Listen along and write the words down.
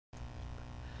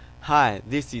Hi,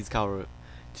 this is Kaoru.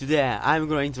 Today I'm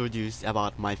going to introduce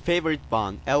about my favorite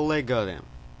band, Elle.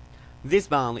 This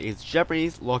band is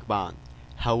Japanese rock band.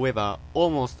 However,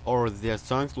 almost all their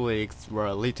songs lyrics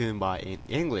were written by in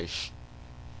English.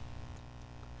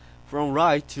 From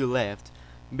right to left,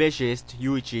 bassist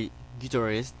Yuichi,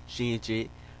 guitarist Shinichi,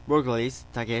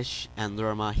 vocalist Takeshi, and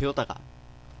drummer Hirotaka.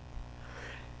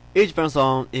 Each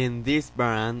person in this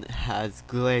band has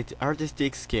great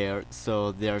artistic skill,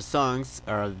 so their songs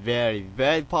are very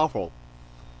powerful.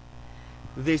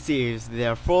 This is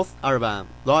their fourth album,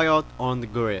 Riot on the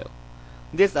Grill.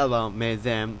 This album made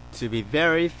them to be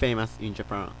very famous in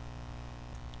Japan.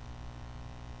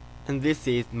 And this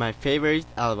is my favorite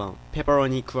album,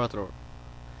 Pepperoni Quattro.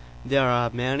 There are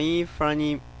many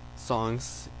funny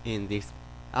songs in this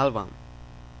album.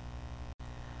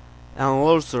 And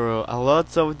also a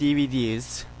lot of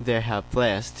DVDs they have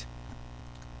placed.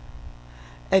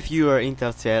 If you are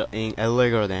interested in Elle,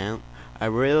 I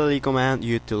really recommend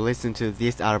you to listen to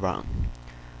this album.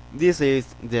 This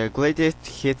is their greatest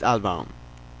hits album.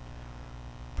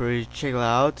 Please check it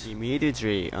out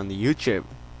immediately on YouTube.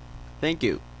 Thank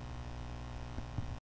you.